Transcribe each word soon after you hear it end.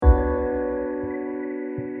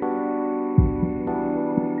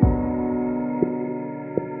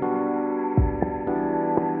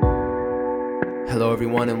Hello,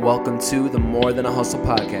 everyone, and welcome to the More Than a Hustle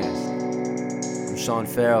podcast. I'm Sean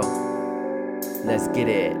Farrell. Let's get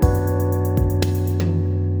it.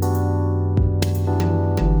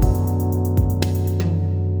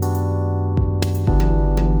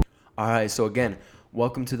 All right, so again,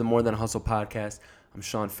 welcome to the More Than a Hustle podcast. I'm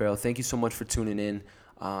Sean Farrell. Thank you so much for tuning in.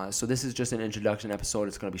 So this is just an introduction episode.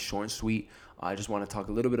 It's going to be short and sweet. I just want to talk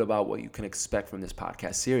a little bit about what you can expect from this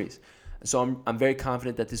podcast series. So I'm very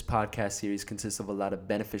confident that this podcast series consists of a lot of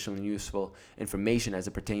beneficial and useful information as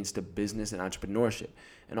it pertains to business and entrepreneurship,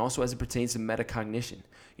 and also as it pertains to metacognition.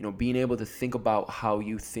 You know, being able to think about how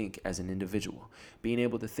you think as an individual, being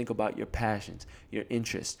able to think about your passions, your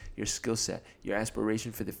interests, your skill set, your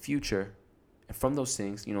aspiration for the future, and from those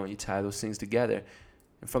things, you know, you tie those things together,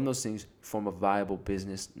 and from those things form a viable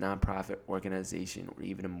business, nonprofit, organization, or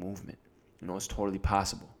even a movement. You know, it's totally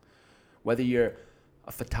possible. Whether you're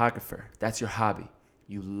a photographer, that's your hobby.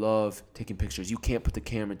 You love taking pictures. You can't put the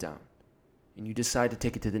camera down. And you decide to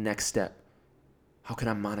take it to the next step. How can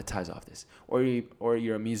I monetize off this? Or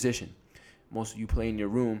you're a musician. Most of you play in your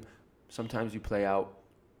room. Sometimes you play out.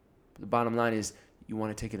 But the bottom line is you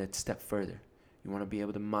want to take it a step further. You want to be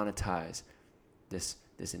able to monetize this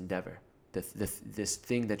endeavor, this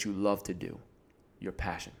thing that you love to do, your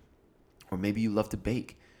passion. Or maybe you love to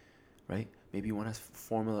bake, right? Maybe you want to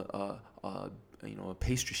form a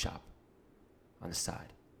pastry shop on the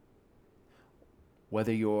side.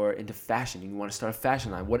 Whether you're into fashion and you want to start a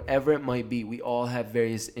fashion line, whatever it might be, we all have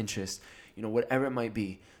various interests. You know, whatever it might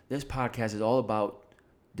be, this podcast is all about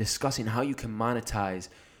discussing how you can monetize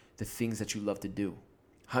the things that you love to do,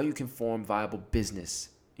 how you can form viable businesses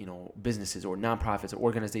or nonprofits or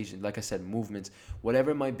organizations, like I said, movements,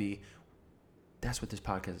 whatever it might be. That's what this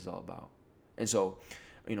podcast is all about. And so,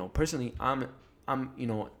 personally, I'm an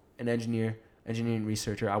engineering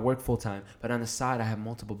researcher. I work full time, but on the side, I have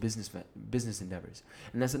multiple business endeavors.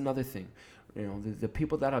 And that's another thing. The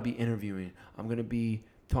people that I'll be interviewing, I'm going to be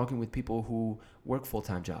talking with people who work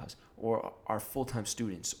full-time jobs or are full-time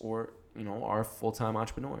students or, are full-time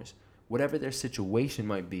entrepreneurs. Whatever their situation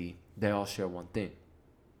might be, they all share one thing.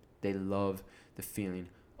 They love the feeling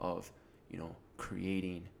of,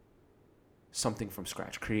 creating something from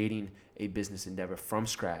scratch, creating a business endeavor from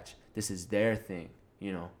scratch. This is their thing,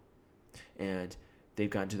 and they've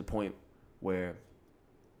gotten to the point where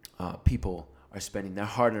people are spending their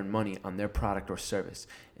hard-earned money on their product or service.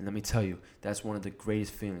 And let me tell you, that's one of the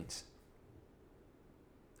greatest feelings.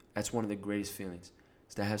 That's one of the greatest feelings,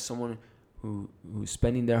 is to have someone who's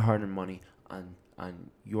spending their hard-earned money on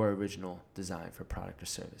your original design for product or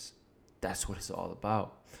service. That's what it's all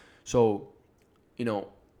about. So,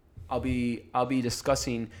 I'll be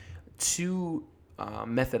discussing two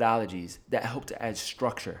methodologies that help to add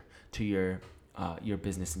structure to your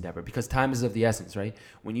business endeavor, because time is of the essence, right?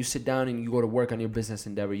 When you sit down and you go to work on your business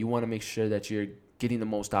endeavor, you want to make sure that you're getting the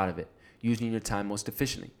most out of it, using your time most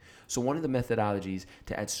efficiently. So one of the methodologies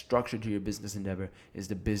to add structure to your business endeavor is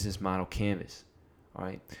the business model canvas. All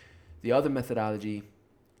right. The other methodology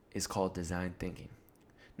is called design thinking.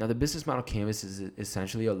 Now, the business model canvas is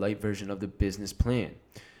essentially a light version of the business plan.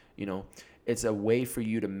 It's a way for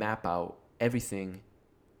you to map out everything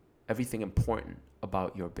important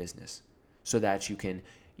about your business, so that you can,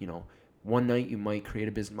 one night you might create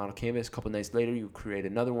a business model canvas, a couple nights later you create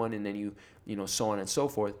another one, and then you so on and so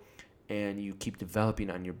forth, and you keep developing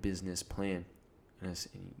on your business plan, and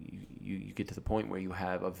you get to the point where you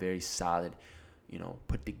have a very solid,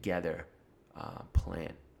 put together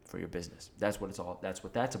plan for your business. That's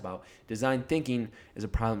what that's about. Design thinking is a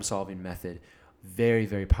problem-solving method, very,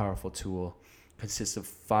 very powerful tool, consists of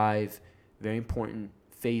 5 very important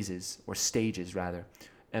phases, or stages rather: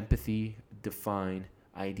 empathy, define,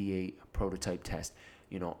 ideate, prototype, test.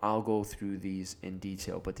 I'll go through these in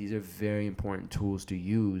detail, but these are very important tools to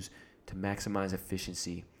use to maximize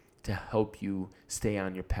efficiency, to help you stay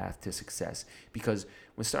on your path to success. Because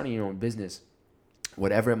when starting your own business,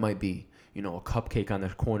 whatever it might be, a cupcake on the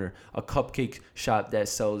corner, a cupcake shop that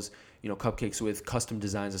sells, cupcakes with custom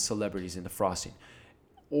designs of celebrities in the frosting,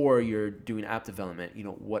 or you're doing app development,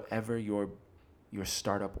 whatever your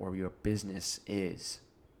startup or your business is,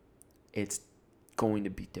 it's going to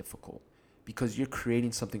be difficult, because you're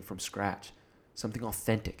creating something from scratch, something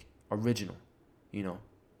authentic, original.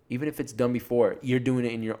 Even if it's done before, you're doing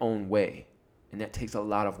it in your own way, and that takes a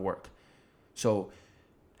lot of work. So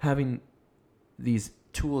having these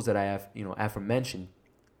tools that I have, aforementioned,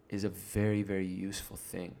 is a very, very useful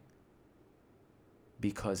thing,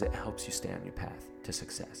 because it helps you stay on your path to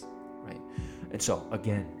success, right? And so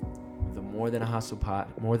again, the More Than a Hustle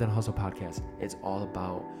podcast, it's all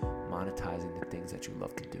about monetizing the things that you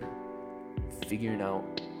love to do. figuring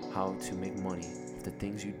out how to make money with the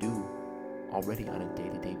things you do already on a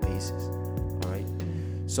day-to-day basis. All right.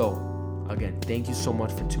 So again, thank you so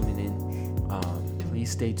much for tuning in.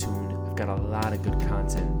 Please stay tuned. I've got a lot of good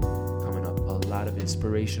content coming up, a lot of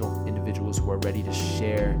inspirational individuals who are ready to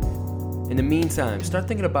share. In the meantime, start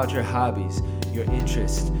thinking about your hobbies, your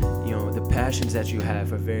interests, the passions that you have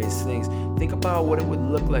for various things. Think about what it would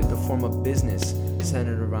look like to form a business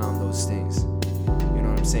centered around those things. You know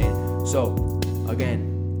what I'm saying? So,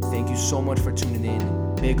 again, thank you so much for tuning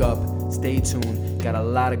in. Big up, stay tuned. Got a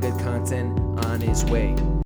lot of good content on its way.